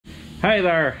Hey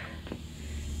there,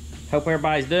 hope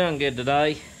everybody's doing good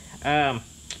today. Kind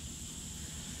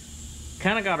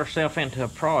of got ourselves into a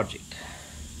project,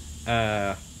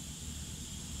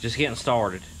 just getting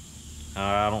started.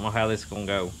 I don't know how this is gonna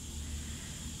go,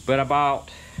 but I bought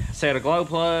a set of glow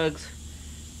plugs,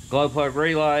 glow plug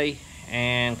relay,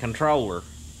 and controller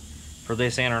for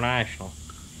this International.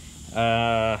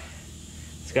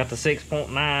 It's got the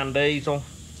 6.9 diesel.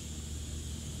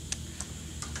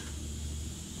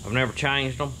 I've never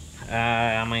changed them.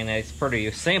 I mean, it's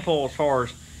pretty simple as far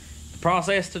as the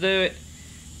process to do it,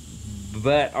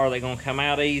 but are they gonna come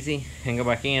out easy and go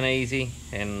back in easy,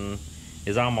 and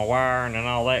is all my wiring and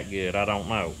all that good? I don't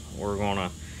know. We're gonna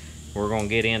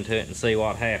get into it and see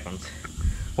what happens.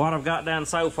 What I've got done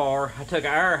so far, I took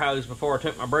an air hose before I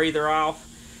took my breather off,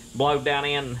 blowed down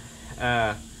in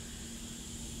the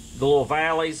little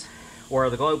valleys where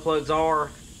the glow plugs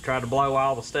are. Tried to blow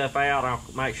all the stuff out. I'll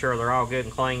make sure they're all good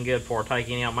and clean good before I take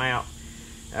any of them out.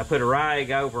 I put a rag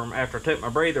over them. After I took my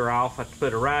breather off, I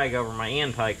put a rag over my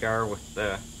intake there with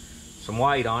some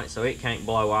weight on it so it can't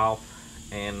blow off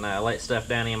and let stuff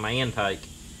down in my intake.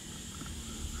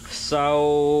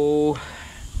 So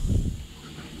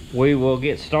we will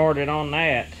get started on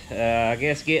that. I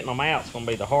guess getting them out is going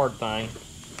to be the hard thing.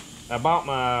 I bought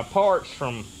my parts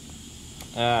from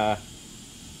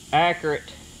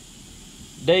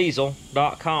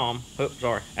AccurateDiesel.com. Oops,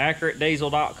 sorry,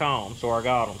 AccurateDiesel.com. So I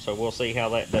got them. So we'll see how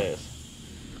that does.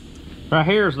 Right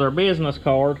here's their business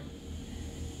card.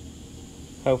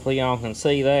 Hopefully y'all can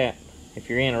see that if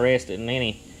you're interested in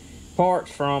any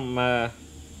parts from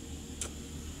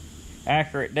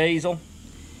Accurate Diesel.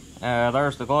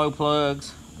 There's the glow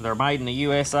plugs. They're made in the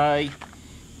USA.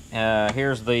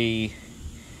 Here's the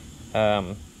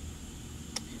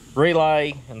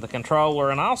relay and the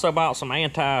controller, and I also bought some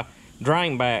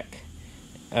anti-drain back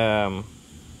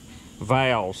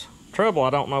valves. Trouble, I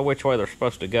don't know which way they're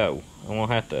supposed to go. I'm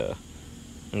gonna have to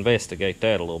investigate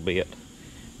that a little bit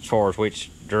as far as which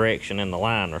direction in the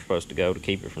line they're supposed to go to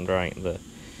keep it from draining,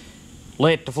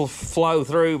 let the flow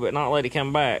through but not let it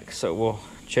come back. So we'll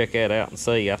check that out and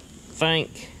see. I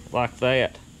think like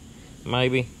that,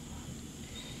 maybe.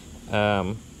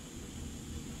 But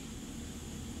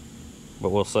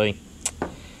we'll see.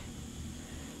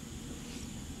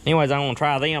 Anyways, I'm gonna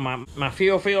try them. My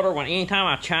fuel filter, anytime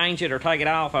I change it or take it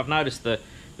off, I've noticed the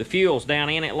fuel's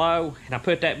down in it low, and I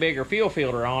put that bigger fuel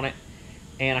filter on it,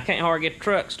 and I can't hardly get the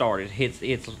truck started.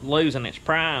 It's losing its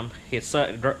prime. It's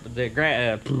what's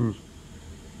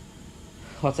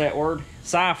that word?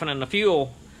 Siphoning the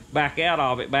fuel back out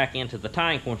of it back into the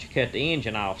tank once you cut the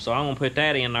engine off. So I'm gonna put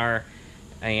that in there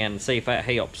and see if that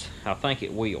helps. I think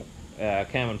it will,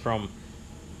 coming from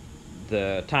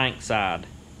the tank side.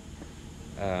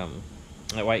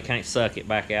 That way it can't suck it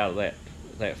back out of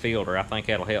that filter. I think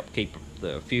that'll help keep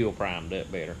the fuel primed up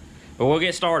better. But we'll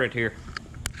get started here.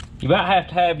 You might have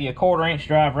to have your 1/4 inch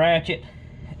drive ratchet,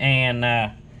 and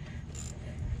I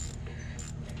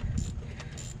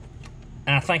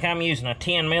think I'm using a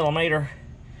 10mm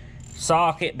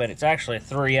socket, but it's actually a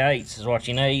 3/8 is what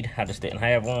you need. I just didn't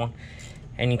have one.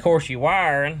 And of course, your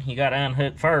wiring, you got to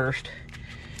unhook first,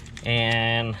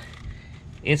 and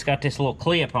it's got this little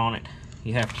clip on it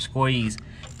you have to squeeze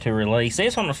to release.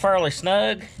 This one was fairly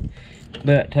snug,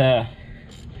 but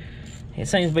it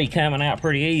seems to be coming out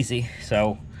pretty easy,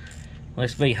 so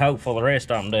let's be hopeful the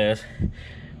rest of them does.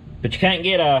 But you can't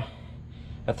get a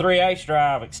 3/8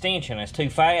 drive extension. It's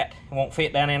too fat. It won't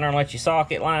fit down in there and let your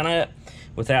socket line up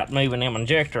without moving them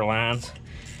injector lines.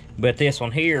 But this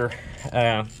one here,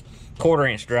 1/4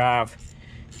 inch drive,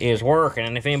 is working,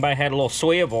 and if anybody had a little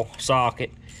swivel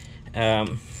socket,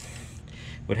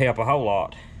 would help a whole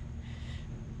lot.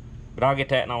 But I'll get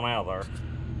that on out of there.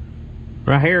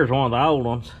 Right here is one of the old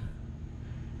ones.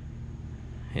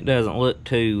 It doesn't look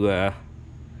too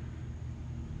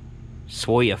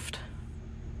swift.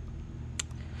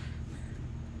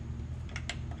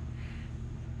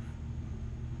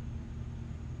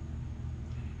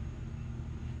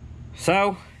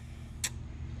 So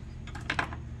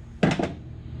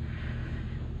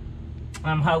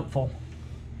I'm hopeful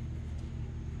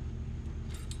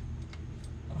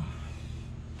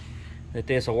that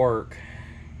this will work.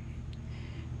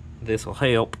 This will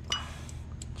help.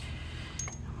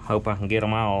 Hope I can get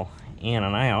them all in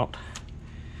and out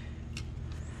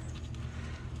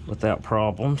without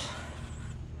problems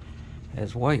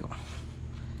as well.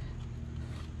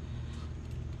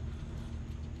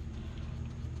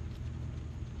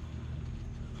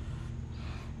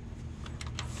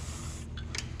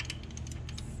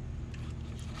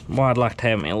 Well, I'd like to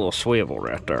have me a little swivel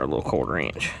right there, a little 1/4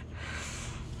 inch.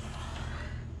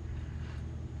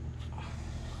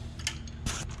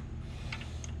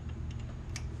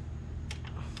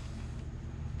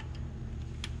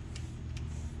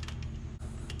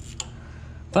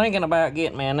 Thinking about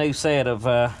getting me a new set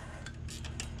of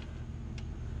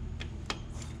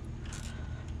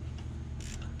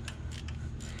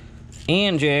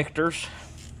injectors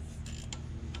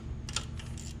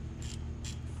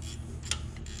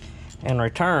and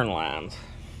return lines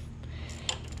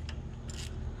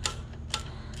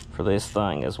for this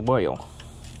thing as well.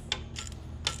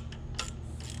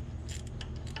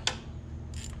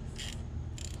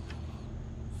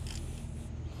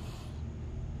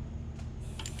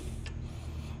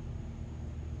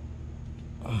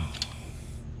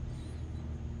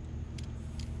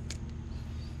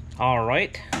 All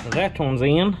right, so that one's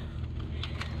in.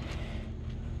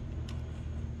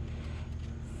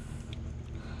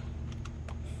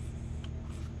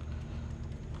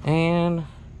 And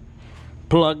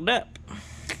plugged up.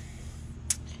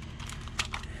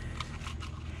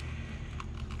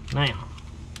 Now,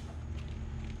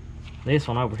 this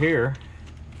one over here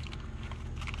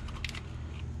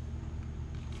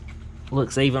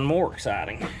looks even more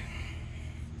exciting.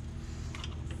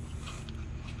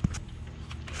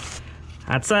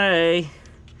 I'd say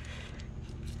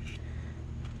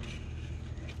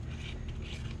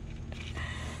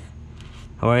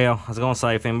well, I was gonna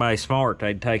say if anybody's smart,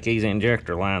 they'd take these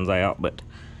injector lines out, but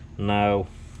no.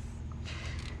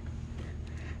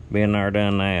 Been there,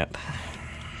 done that.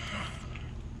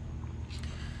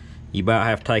 You about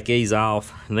have to take these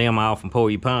off, them off, and pull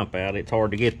your pump out. It's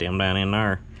hard to get them down in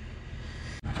there.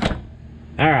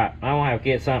 Alright, I'm gonna have to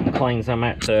get something to clean some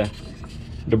of that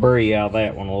debris out of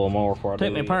that one a little more before I do it.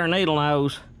 Took me a pair of needle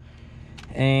nose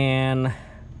and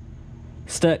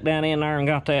stuck down in there and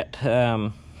got that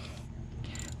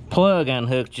plug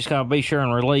unhooked. Just gotta be sure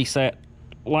and release that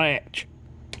latch.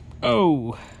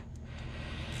 Oh,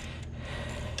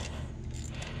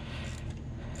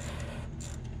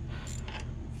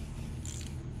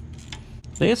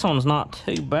 this one's not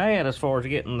too bad as far as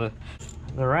getting the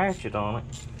ratchet on it.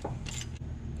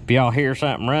 If y'all hear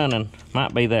something running,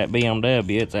 might be that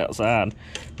BMW. It's outside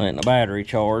letting the battery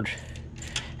charge.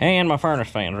 And my furnace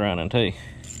fan's running too.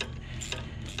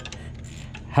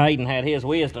 Hayden had his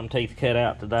wisdom teeth cut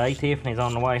out today. Tiffany's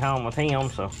on the way home with him,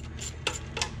 so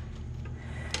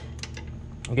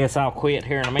I guess I'll quit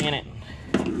here in a minute.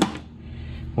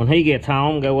 When he gets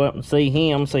home, go up and see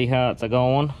him, see how it's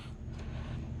going.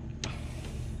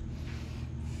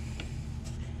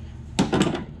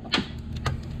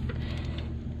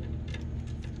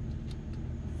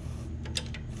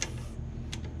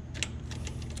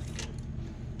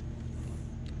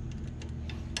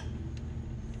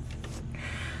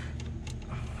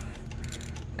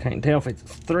 Can't tell if it's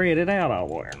threaded out all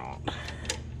the way or not.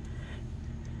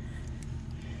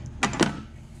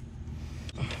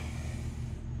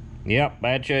 Yep,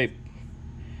 bad shape.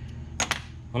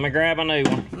 Let me grab a new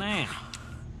one. Now,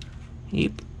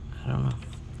 yep, I don't know.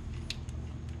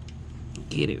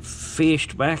 Get it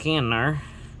fished back in there.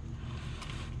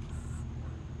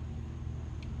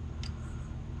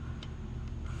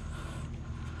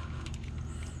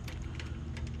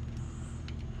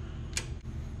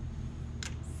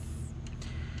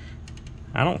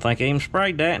 I don't think I even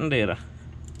sprayed that, and did I?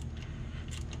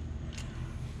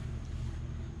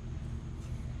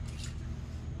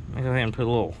 Let me go ahead and put a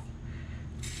little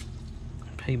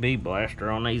PB blaster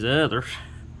on these others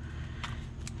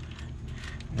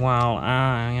while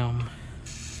I am.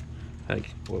 Hey,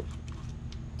 whoa.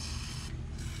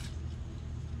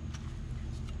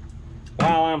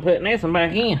 While I'm putting this one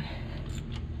back in.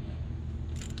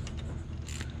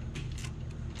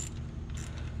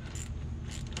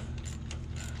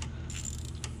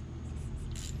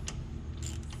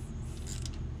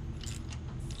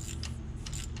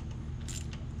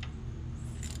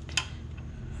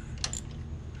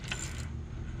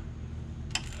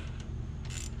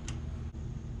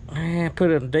 I put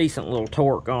a decent little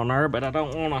torque on there, but I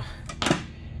don't want to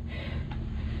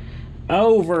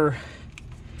overdo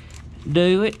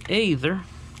it either.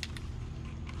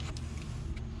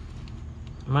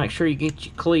 Make sure you get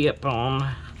your clip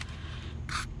on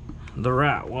the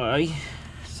right way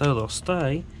so they'll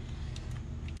stay.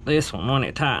 This one, when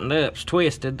it tightened up, is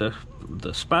twisted.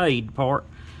 The spade part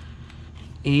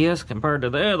is compared to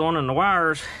the other one, and the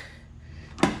wires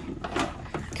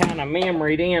kind of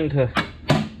memoried into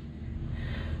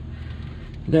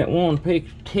that one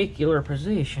particular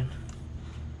position.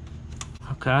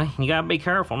 Okay, you gotta be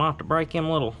careful not to break them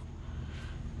little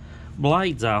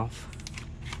blades off.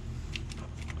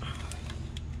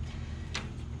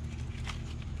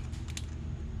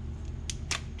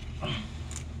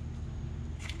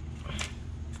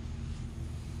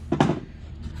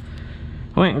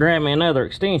 Went and grabbed me another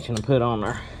extension to put on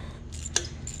there.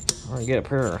 I'm gonna get up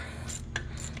here.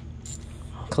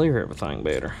 clear everything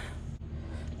better.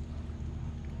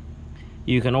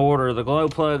 You can order the glow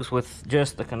plugs with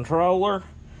just the controller,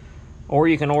 or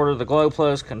you can order the glow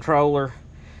plugs, controller,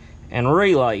 and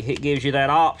relay. It gives you that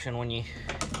option when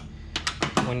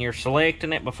you're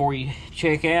selecting it before you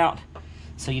check out,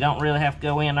 so you don't really have to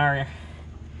go in there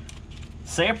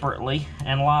separately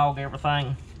and log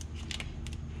everything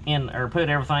in, or put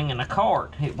everything in a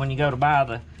cart. When you go to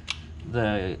buy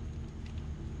the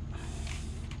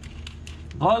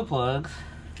glow plugs,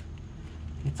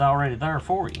 it's already there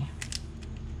for you.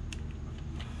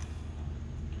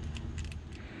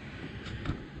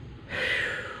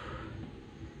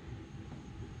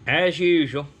 As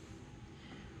usual,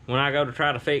 when I go to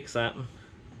try to fix something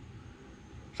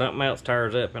else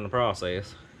tears up in the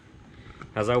process.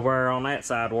 I was over there on that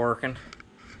side working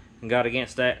and got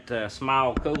against that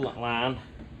small coolant line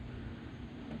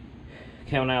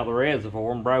coming out of the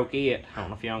reservoir and broke it. I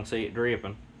don't know if y'all can see it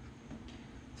dripping.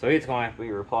 So it's going to have to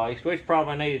be replaced, which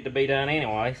probably needed to be done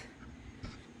anyways.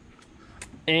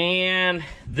 And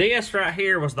this right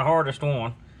here was the hardest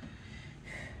one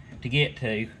to get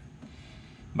to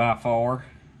by far.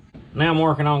 Now I'm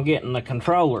working on getting the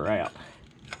controller out.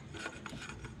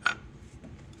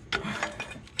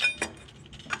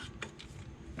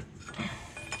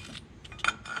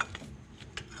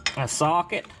 A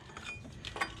socket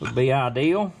would be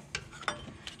ideal,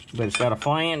 but it's got a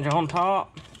flange on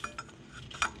top.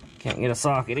 Can't get a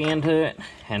socket into it,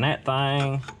 and that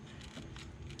thing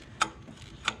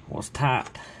was tight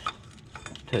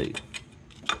too.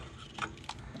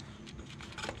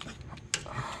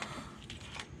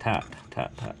 Tight.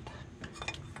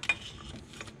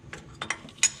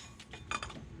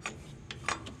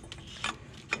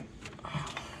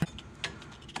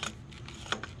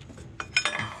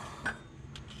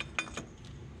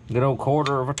 Good old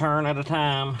quarter of a turn at a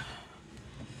time.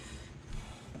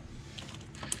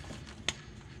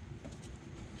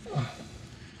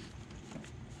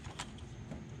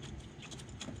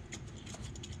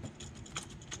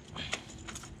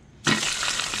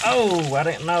 Oh, I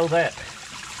didn't know that.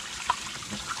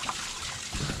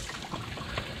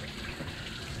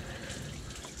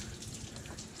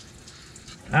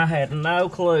 I had no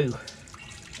clue.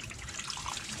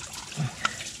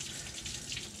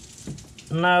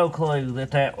 No clue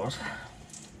that that was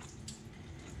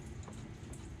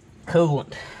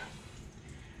coolant.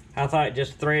 I thought it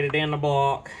just threaded in the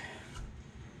block.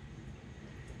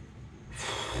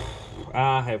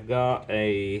 I have got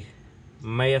a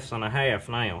mess and a half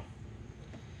now.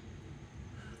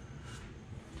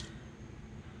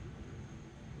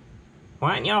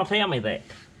 Why didn't y'all tell me that?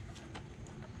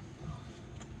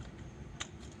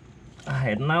 I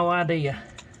had no idea.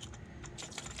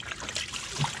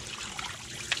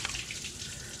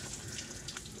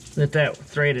 That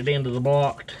threaded into the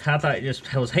block. I thought it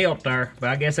just was held there, but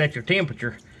I guess that's your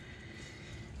temperature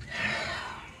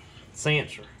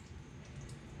sensor.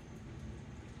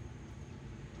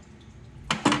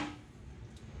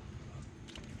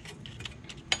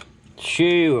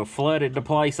 Shoo, flooded the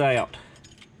place out.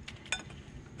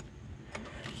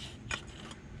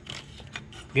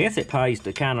 Guess it pays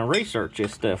to kind of research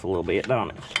this stuff a little bit,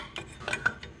 don't it?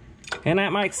 And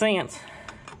that makes sense,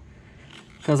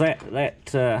 because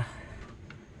that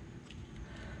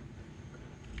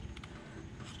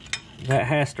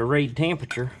has to read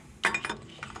temperature,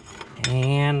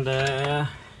 and yeah,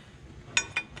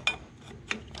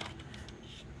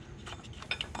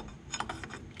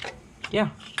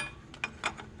 a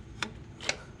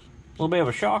little bit of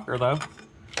a shocker though.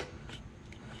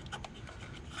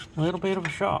 A little bit of a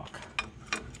shock.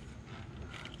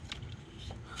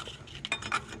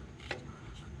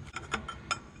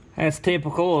 That's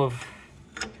typical of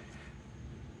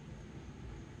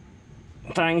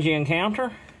things you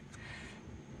encounter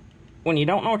when you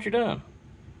don't know what you're doing.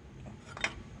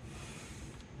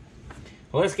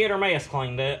 Well, let's get our mess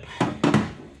cleaned up.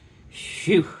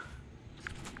 Shoo.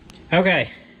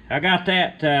 Okay, I got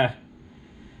that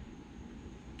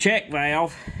check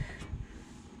valve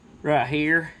right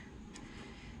here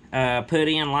put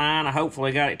in line. I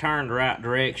hopefully got it turned the right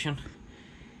direction.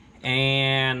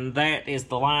 And that is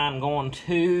the line going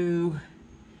to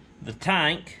the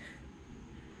tank.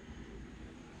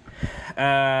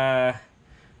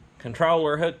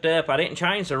 Controller hooked up. I didn't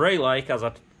change the relay because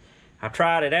I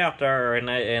tried it out there,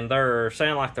 and they're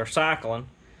sound like they're cycling.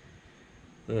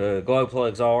 The glow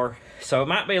plugs are. So it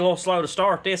might be a little slow to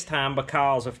start this time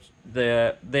because of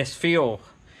this fuel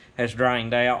has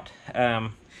drained out.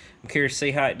 I'm curious to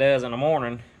see how it does in the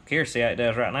morning. I'm curious to see how it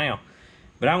does right now.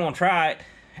 But I'm going to try it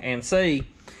and see.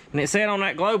 And it said on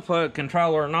that glow plug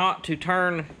controller not to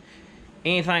turn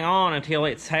anything on until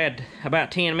it's had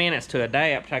about 10 minutes to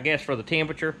adapt, I guess, for the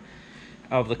temperature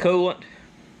of the coolant.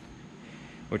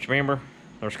 Which, remember,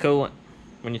 there's coolant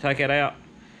when you take it out.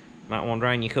 Might want to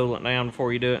drain your coolant down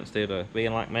before you do it instead of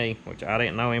being like me, which I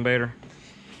didn't know any better.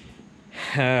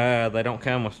 They don't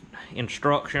come with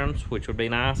instructions, which would be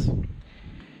nice.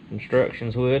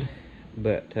 Instructions would.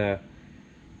 But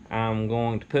I'm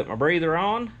going to put my breather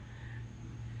on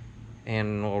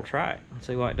and we'll try it and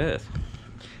see what it does.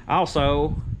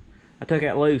 Also, I took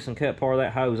that loose and cut part of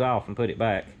that hose off and put it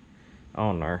back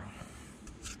on there.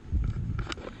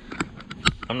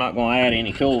 I'm not going to add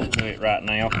any coolant to it right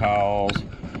now because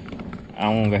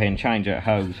I'm going to go ahead and change that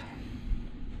hose.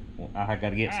 I got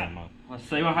to get some of it. Let's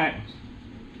see what happens.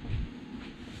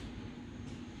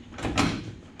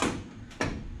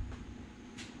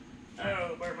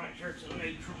 Oh, better make sure it's in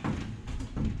neutral.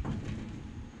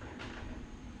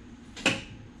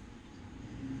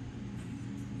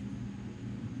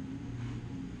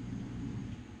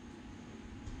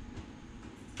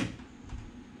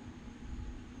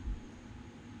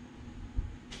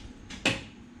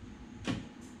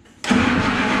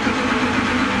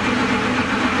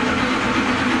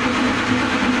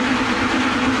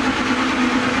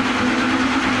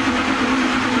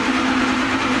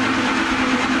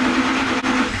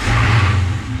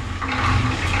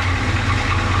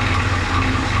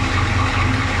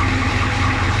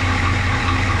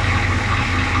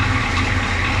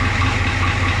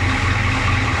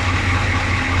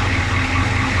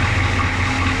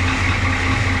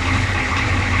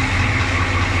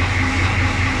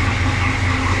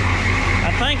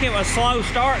 It was slow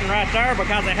starting right there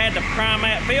because it had to prime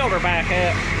that filter back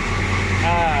up.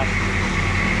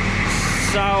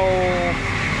 So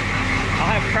I'll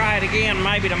have to try it again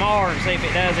maybe tomorrow and see if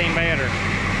it does any better.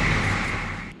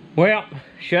 Well,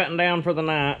 shutting down for the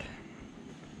night.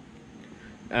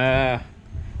 Right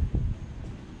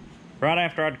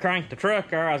after I'd cranked the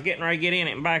truck there, I was getting ready to get in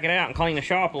it and back it out and clean the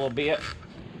shop a little bit.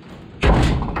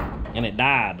 And it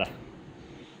died.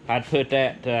 I'd put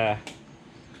that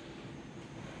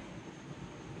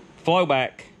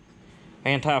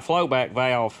anti-flowback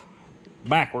valve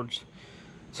backwards.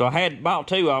 So I had bought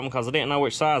two of them because I didn't know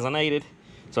which size I needed.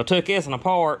 So I took this one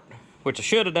apart, which I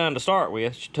should have done to start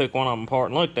with. Took one of them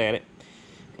apart and looked at it.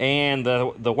 And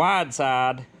the wide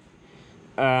side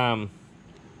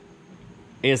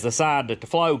is the side that the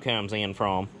flow comes in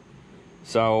from.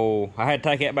 So I had to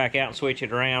take that back out and switch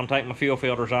it around, take my fuel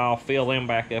filters off, fill them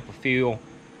back up with fuel,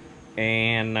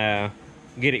 and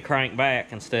get it cranked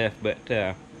back and stuff.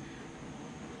 But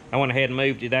I went ahead and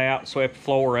moved it out, swept the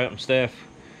floor up and stuff,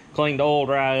 cleaned the oil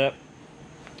dry up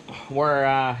where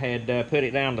I had put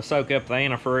it down to soak up the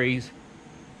antifreeze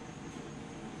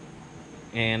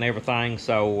and everything.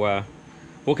 So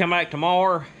we'll come back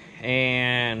tomorrow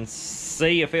and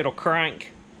see if it'll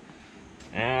crank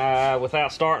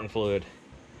without starting fluid.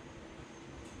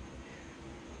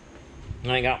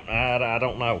 I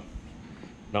don't know.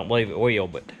 Don't believe it will,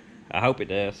 but I hope it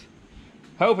does.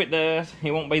 Hope it does.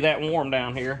 It won't be that warm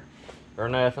down here or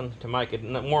nothing to make it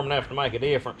warm enough to make a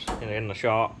difference in the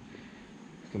shop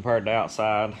compared to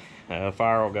outside. The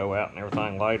fire will go out and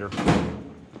everything later.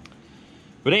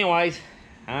 But anyways,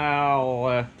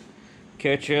 I'll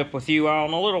catch up with you all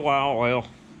in a little while. Well,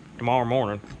 tomorrow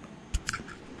morning.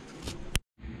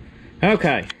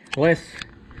 Okay, let's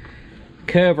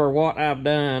cover what I've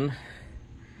done.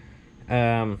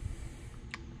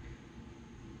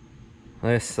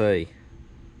 Let's see.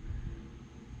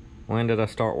 When did I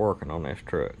start working on this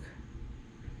truck?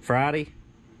 Friday?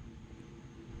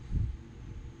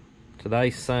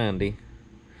 Today's Sunday.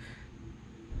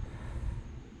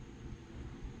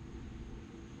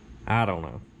 I don't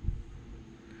know.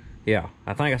 Yeah,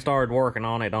 I think I started working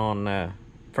on it on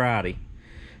Friday.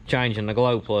 Changing the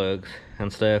glow plugs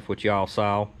and stuff, which y'all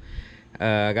saw.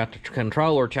 I got the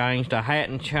controller changed. I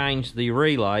hadn't changed the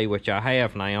relay, which I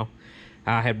have now.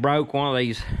 I had broke one of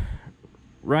these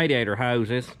radiator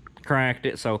hoses, cracked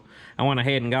it, so I went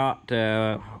ahead and got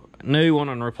a new one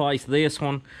and replaced this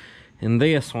one and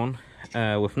this one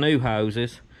with new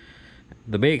hoses.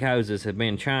 The big hoses had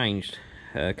been changed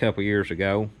a couple years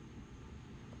ago.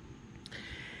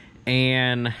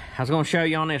 And I was going to show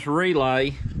you on this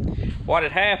relay what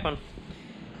had happened.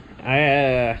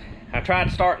 I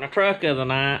tried starting the truck the other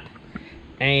night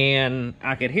and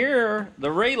I could hear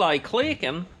the relay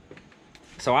clicking,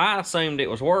 so I assumed it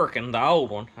was working, the old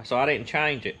one, so I didn't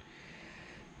change it.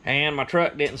 And my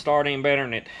truck didn't start any better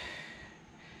than it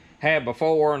had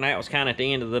before, and that was kind of at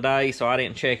the end of the day, so I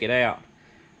didn't check it out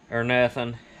or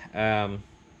nothing.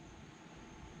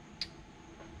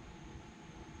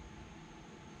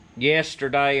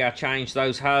 yesterday I changed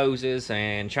those hoses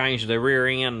and changed the rear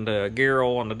end gear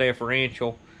oil and the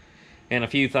differential and a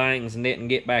few things, and didn't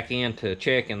get back into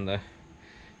checking the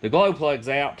glow plugs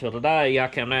out till today. I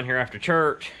come down here after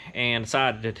church and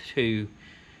decided to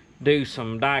do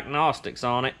some diagnostics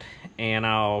on it, and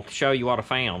I'll show you what I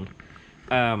found.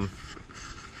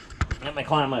 Let me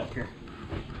climb up here.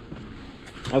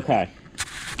 Okay.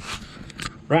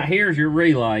 Right here's your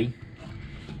relay,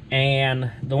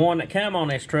 and the one that come on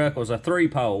this truck was a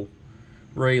 3-pole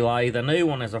relay. The new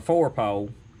one is a 4-pole.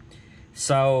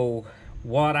 So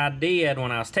what I did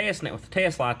when I was testing it with the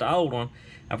test light, the old one,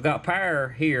 I've got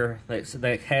power here that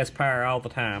has power all the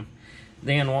time.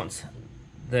 Then once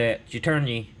that you turn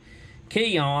your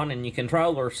key on and your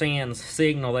controller sends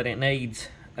signal that it needs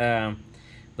the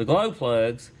glow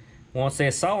plugs, once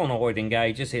this solenoid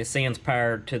engages, it sends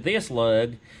power to this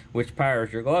lug, which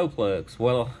powers your glow plugs.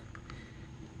 Well,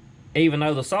 even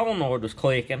though the solenoid was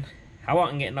clicking, I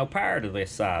wasn't getting no power to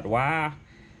this side. Why?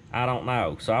 I don't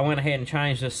know. So I went ahead and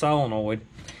changed this solenoid.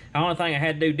 The only thing I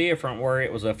had to do different, where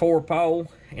it was a 4-pole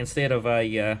instead of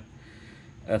a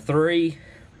 3,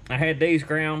 I had these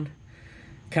ground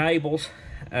cables,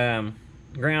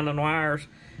 grounding wires.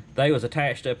 They was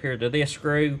attached up here to this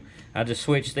screw. I just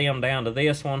switched them down to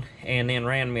this one, and then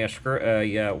ran me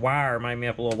a wire, made me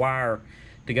up a little wire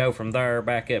to go from there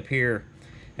back up here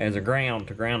as a ground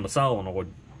to ground the solenoid.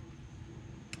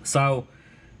 So,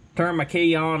 turned my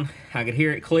key on, I could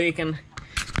hear it clicking,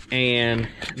 and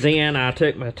then I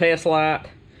took my test light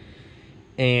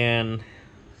and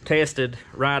tested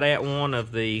right at one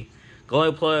of the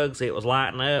glow plugs. It was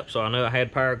lighting up, so I knew I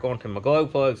had power going to my glow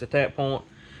plugs at that point.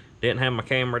 Didn't have my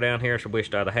camera down here, so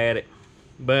wished I'd have had it.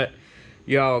 But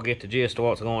y'all get the gist of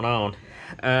what's going on.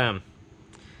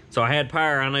 So I had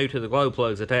power, I knew, to the glow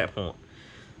plugs at that point.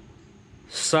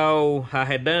 So I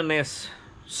had done this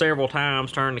several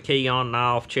times, turned the key on and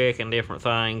off, checking different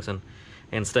things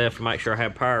and stuff to make sure I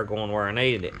had power going where I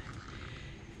needed it.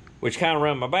 Which kind of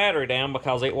run my battery down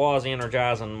because it was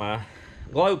energizing my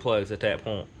glow plugs at that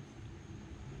point.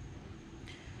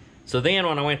 So then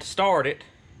when I went to start it,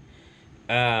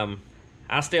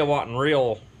 I still wasn't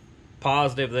real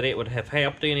positive that it would have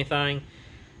helped anything,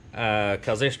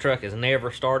 because this truck has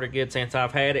never started good since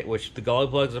I've had it, which the glow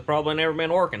plugs have probably never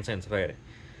been working since I've had it.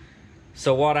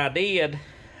 So what I did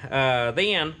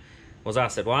then was I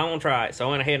said, well, I want to try it. So I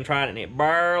went ahead and tried it, and it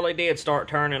barely did start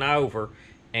turning over,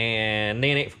 and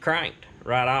then it cranked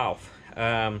right off.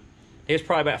 It's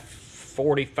probably about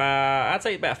 45, I'd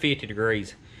say about 50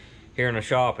 degrees here in the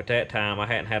shop at that time. I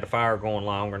hadn't had a fire going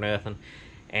long or nothing,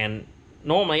 and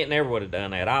normally it never would have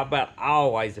done that. I about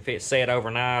always, if it's set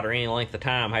overnight or any length of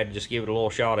time, I had to just give it a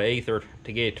little shot of ether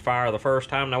to get it to fire the first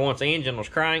time. Now once the engine was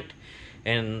cranked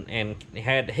and it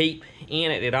had the heat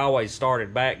in it, it always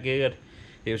started back good.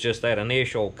 It was just that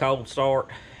initial cold start,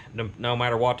 no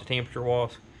matter what the temperature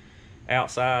was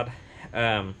outside.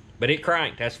 But it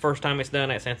cranked. That's the first time it's done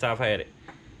that since I've had it.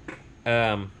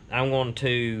 I'm going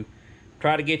to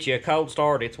try to get you a cold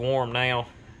start. It's warm now.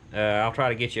 I'll try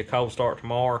to get you a cold start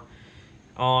tomorrow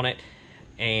on it,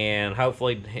 and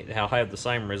hopefully I'll have the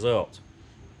same results.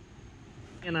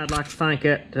 And I'd like to thank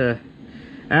that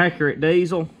Accurate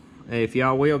Diesel. If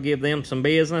y'all will give them some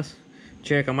business,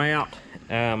 check them out.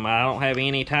 I don't have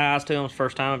any ties to them. It's the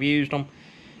first time I've used them,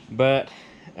 but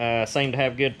seem to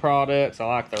have good products. I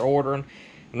like their ordering.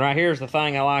 And right here's the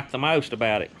thing I like the most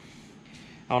about it.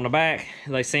 On the back,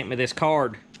 they sent me this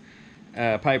card,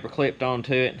 paper clipped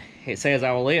onto it. It says,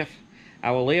 I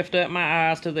will lift up my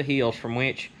eyes to the hills from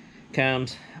which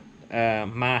comes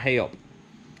my help.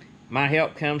 My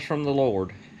help comes from the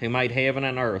Lord, who made heaven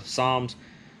and earth. Psalms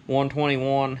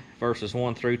 121, verses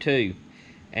 1 through 2.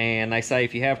 And they say,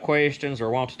 if you have questions or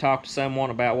want to talk to someone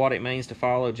about what it means to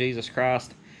follow Jesus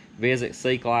Christ, visit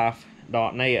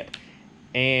seeklife.net.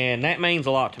 And that means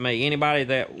a lot to me. Anybody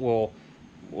that will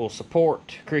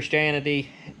support Christianity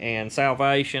and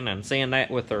salvation and seeing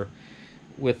that with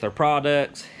their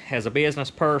products as a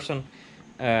business person,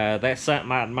 that's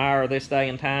something I admire this day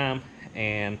and time,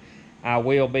 and I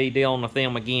will be dealing with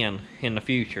them again in the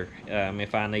future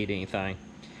if I need anything.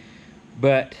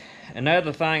 But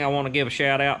another thing I want to give a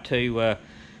shout out to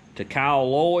Kyle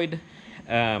Lloyd.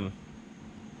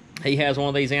 He has one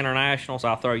of these Internationals.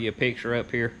 I'll throw you a picture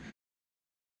up here.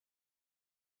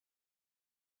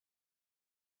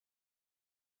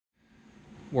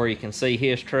 Where you can see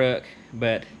his truck,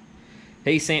 but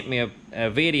he sent me a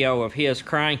video of his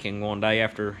cranking one day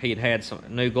after he'd had some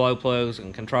new glow plugs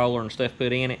and controller and stuff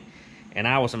put in it, and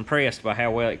I was impressed by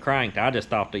how well it cranked. I just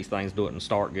thought these things wouldn't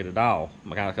start good at all,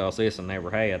 because this I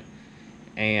never had.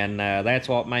 And that's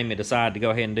what made me decide to go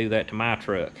ahead and do that to my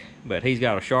truck. But he's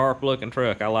got a sharp looking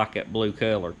truck. I like that blue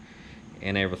color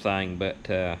and everything.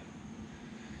 But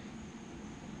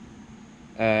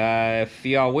if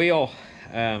y'all will,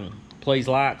 please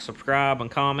like, subscribe, and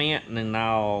comment, and then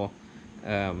I'll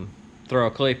throw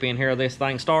a clip in here of this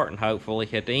thing starting, hopefully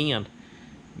at the end.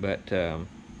 But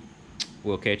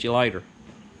we'll catch you later.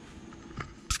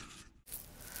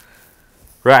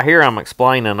 Right here I'm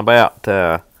explaining about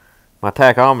my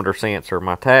tachometer sensor.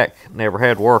 My tach never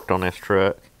had worked on this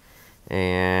truck,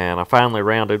 and I finally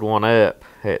rounded one up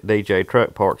at DJ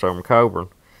Truck Parts over in Coburn.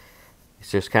 It's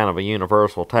just kind of a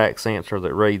universal tach sensor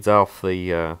that reads off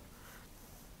the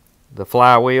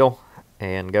flywheel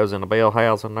and goes in the bell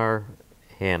housing there.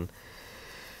 And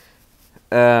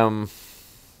I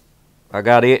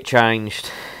got it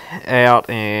changed out,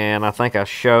 and I think I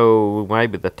show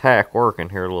maybe the tach working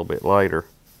here a little bit later.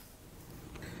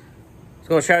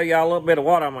 Going to show y'all a little bit of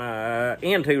what I'm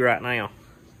into right now.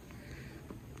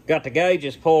 Got the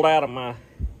gauges pulled out of my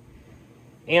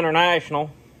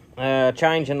International,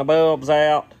 changing the bulbs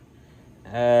out.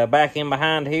 Back in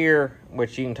behind here,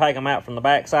 which you can take them out from the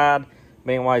back side.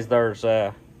 But anyways, there's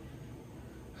the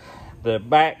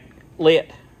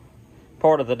backlit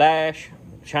part of the dash.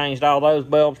 Changed all those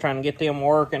bulbs, trying to get them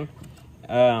working.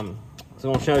 So I'm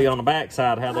going to show you on the back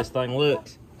side how this thing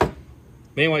looks. But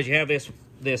anyways, you have this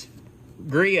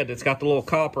grid that's got the little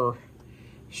copper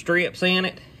strips in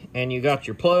it, and you got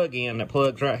your plug in that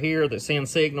plugs right here that sends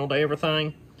signal to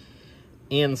everything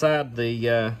inside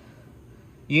the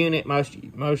unit. Most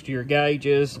of your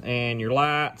gauges and your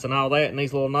lights and all that, and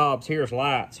these little knobs here's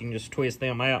lights. You can just twist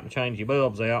them out and change your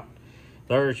bulbs out.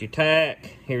 There's your tach,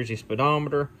 here's your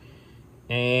speedometer,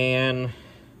 and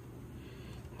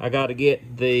I've got all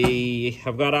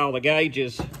the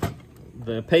gauges,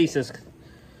 the pieces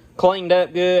cleaned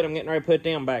up good. I'm getting ready to put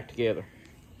them back together.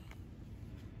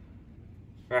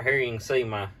 Right here you can see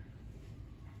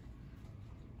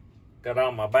got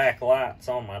all my back lights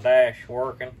on my dash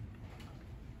working.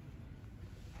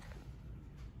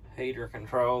 Heater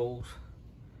controls.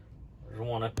 There's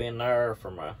one up in there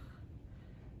for my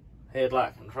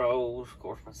headlight controls. Of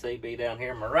course, my CB down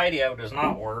here. My radio does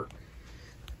not work.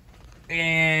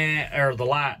 Or the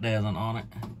light doesn't on it.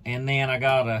 And then I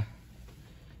got a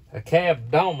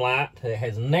cab dome light that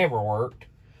has never worked,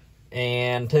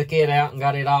 and took it out and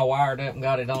got it all wired up and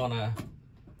got it on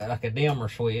like a dimmer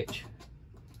switch.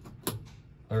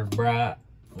 There's bright,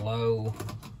 low.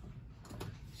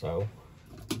 So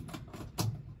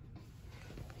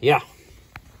yeah,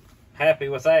 happy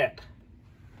with that.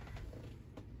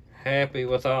 Happy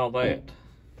with all that.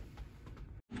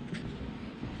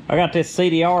 I got this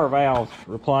CDR valve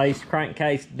replaced,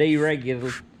 crankcase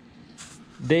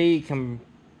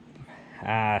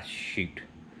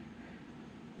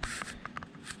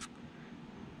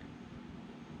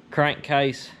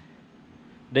crankcase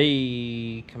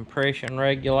decompression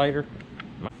regulator.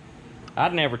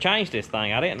 I'd never changed this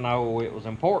thing. I didn't know it was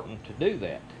important to do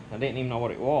that. I didn't even know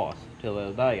what it was till the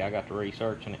other day. I got to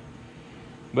researching it.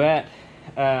 But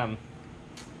that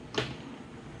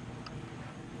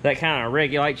kind of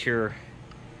regulates your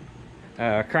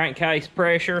crankcase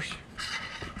pressures.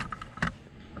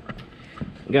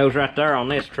 It goes right there on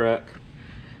this truck.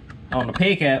 On the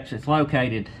pickups, it's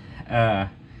located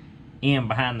in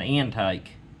behind the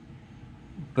intake.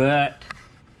 But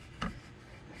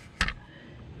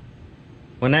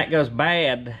when that goes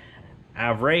bad,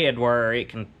 I've read where it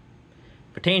can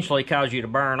potentially cause you to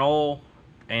burn oil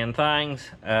and things.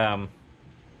 I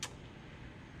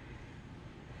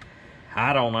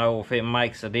don't know if it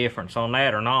makes a difference on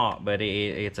that or not, but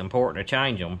it's important to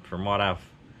change them from what I've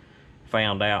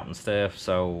found out and stuff.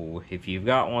 So if you've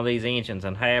got one of these engines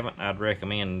and haven't, I'd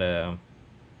recommend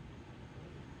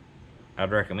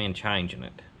changing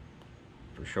it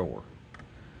for sure.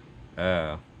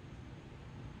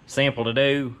 Simple to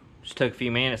do, just took a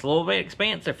few minutes. A little bit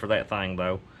expensive for that thing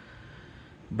though,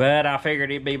 but I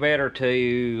figured it'd be better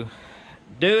to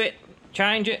do it,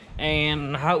 change it,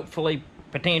 and hopefully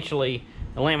potentially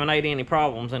eliminate any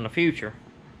problems in the future.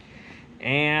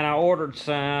 And I ordered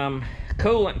some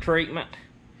coolant treatment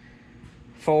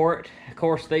for it. Of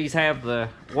course, these have the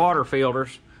water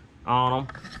filters on them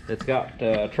that's got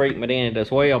treatment in it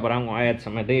as well, but I'm going to add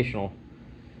some additional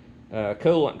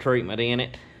coolant treatment in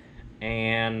it.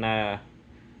 And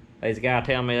there's a guy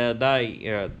telling me the other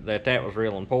day that was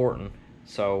real important.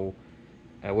 So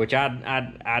which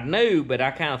I knew, but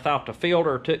I kind of thought the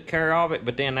filter took care of it.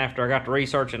 But then after I got to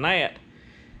researching that,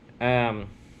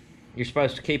 you're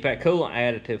supposed to keep that coolant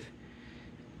additive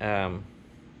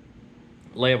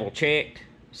level checked.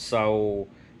 So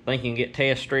I think you can get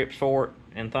test strips for it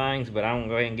and things, but I'm gonna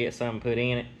go ahead and get some put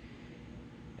in it.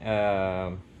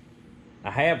 I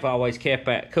have always kept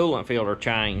that coolant filter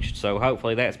changed, so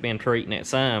hopefully that's been treating it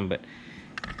some, but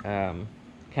kind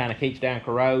of keeps down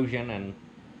corrosion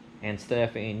and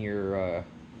stuff in your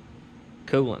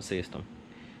coolant system.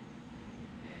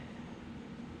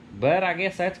 But I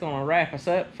guess that's gonna wrap us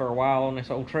up for a while on this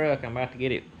old truck. I'm about to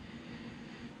get it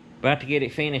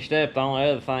finished up. The only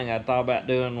other thing I thought about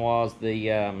doing was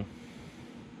the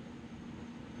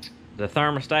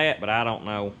thermostat, but I don't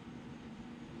know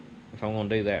if I'm gonna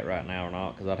do that right now or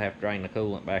not, because I'd have to drain the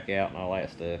coolant back out and all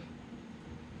that stuff.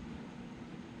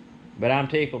 But I'm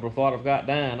tickled with what I've got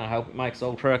done. I hope it makes the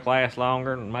old truck last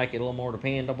longer and make it a little more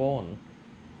dependable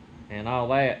and all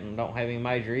that, and don't have any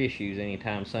major issues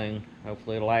anytime soon.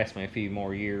 Hopefully it'll last me a few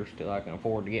more years till I can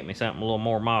afford to get me something a little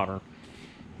more modern.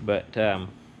 But as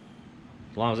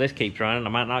long as this keeps running, I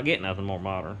might not get nothing more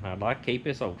modern. I'd like to keep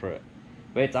this old truck,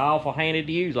 but it's awful handy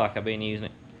to use like I've been using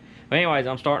it. But anyways,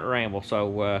 I'm starting to ramble,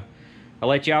 so I'll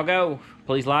let y'all go.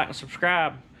 Please like and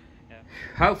subscribe.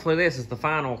 Hopefully this is the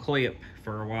final clip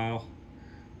for a while.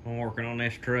 I'm working on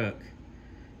this truck.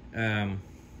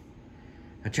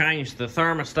 I changed the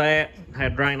thermostat, had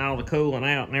to drain all the coolant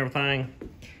out and everything.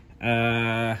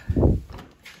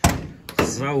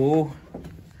 So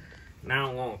now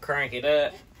I'm gonna crank it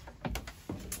up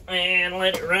and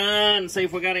let it run, see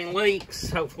if we got any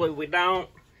leaks. Hopefully we don't.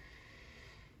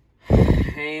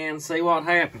 And see what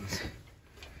happens.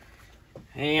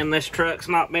 And this truck's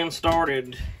not been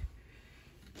started.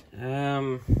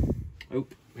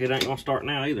 Oop, it ain't gonna start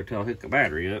now either till I hook the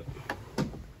battery up.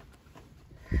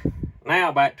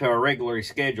 Now back to our regularly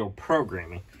scheduled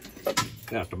programming.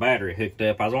 Got the battery hooked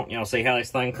up. I was wanting y'all to see how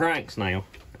this thing cranks now,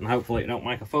 and hopefully it don't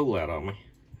make a fool out of me.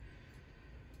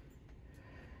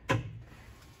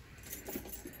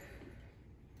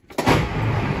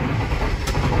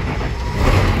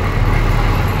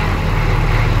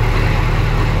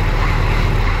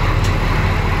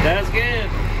 Does good.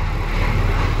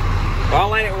 Well, I'll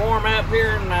let it warm up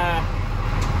here and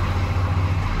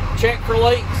check for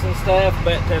leaks and stuff.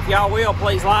 But if y'all will,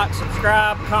 please like,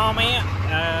 subscribe, comment.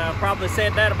 Probably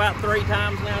said that about 3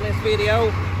 times now in this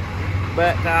video.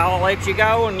 But I'll let you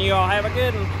go, and you all have a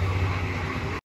good one.